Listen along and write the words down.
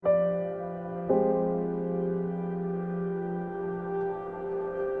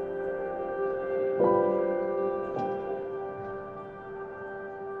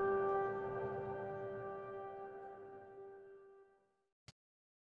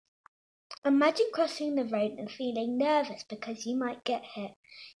Imagine crossing the road and feeling nervous because you might get hit.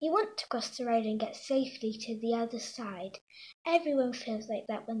 You want to cross the road and get safely to the other side. Everyone feels like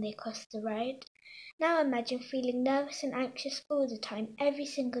that when they cross the road. Now imagine feeling nervous and anxious all the time, every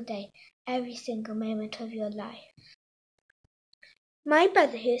single day, every single moment of your life. My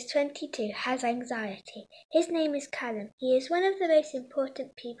brother, who is 22, has anxiety. His name is Callum. He is one of the most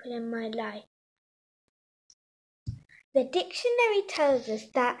important people in my life. The dictionary tells us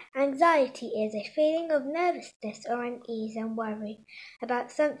that anxiety is a feeling of nervousness or unease and worry about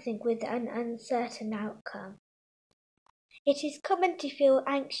something with an uncertain outcome. It is common to feel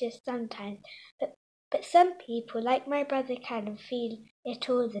anxious sometimes, but some people, like my brother Callum, feel it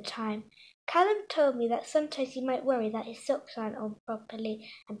all the time. Callum told me that sometimes he might worry that his socks aren't on properly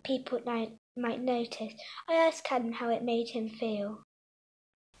and people might notice. I asked Callum how it made him feel.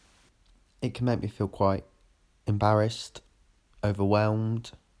 It can make me feel quite embarrassed,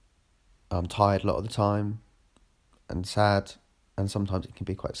 overwhelmed. I'm tired a lot of the time and sad, and sometimes it can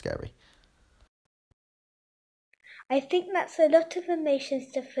be quite scary. I think that's a lot of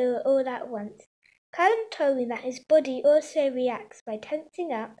emotions to feel all at once. Callum told me that his body also reacts by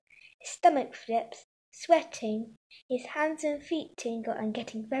tensing up, his stomach flips, sweating, his hands and feet tingle and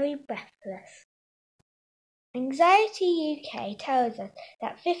getting very breathless. Anxiety UK tells us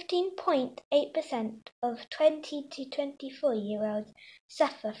that 15.8% of 20 to 24-year-olds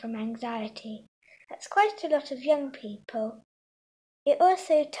suffer from anxiety. That's quite a lot of young people. It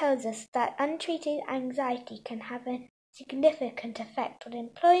also tells us that untreated anxiety can have a significant effect on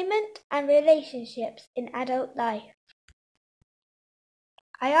employment and relationships in adult life.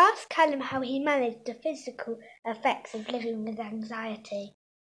 I asked Callum how he managed the physical effects of living with anxiety.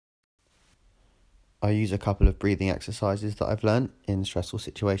 I use a couple of breathing exercises that I've learnt in stressful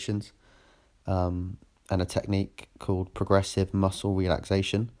situations, and a technique called progressive muscle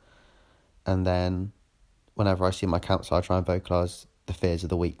relaxation. And then whenever I see my counsellor, I try and vocalise the fears of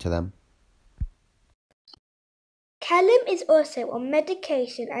the week to them. Callum is also on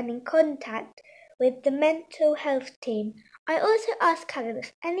medication and in contact with the mental health team. I also asked Callum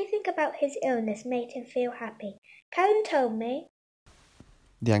if anything about his illness made him feel happy. Callum told me,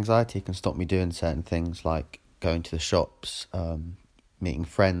 The anxiety can stop me doing certain things like going to the shops, meeting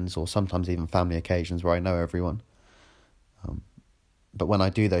friends, or sometimes even family occasions where I know everyone. But when I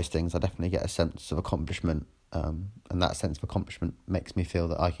do those things, I definitely get a sense of accomplishment, and that sense of accomplishment makes me feel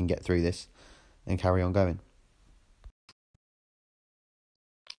that I can get through this and carry on going.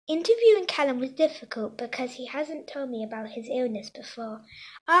 Interviewing Callum was difficult because he hasn't told me about his illness before.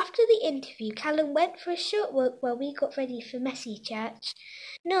 After the interview, Callum went for a short walk while we got ready for Messy Church.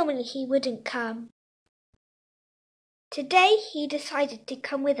 Normally he wouldn't come. Today he decided to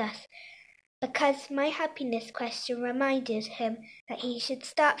come with us because my happiness question reminded him that he should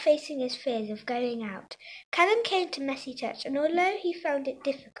start facing his fears of going out. Callum came to Messy Church, and although he found it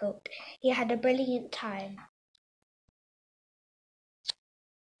difficult, he had a brilliant time.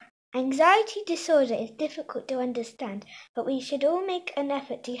 Anxiety disorder is difficult to understand, but we should all make an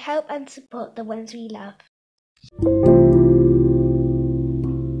effort to help and support the ones we love.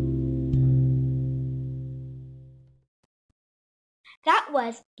 That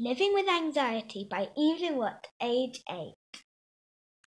was Living with Anxiety by Evelyn Watt, age 8.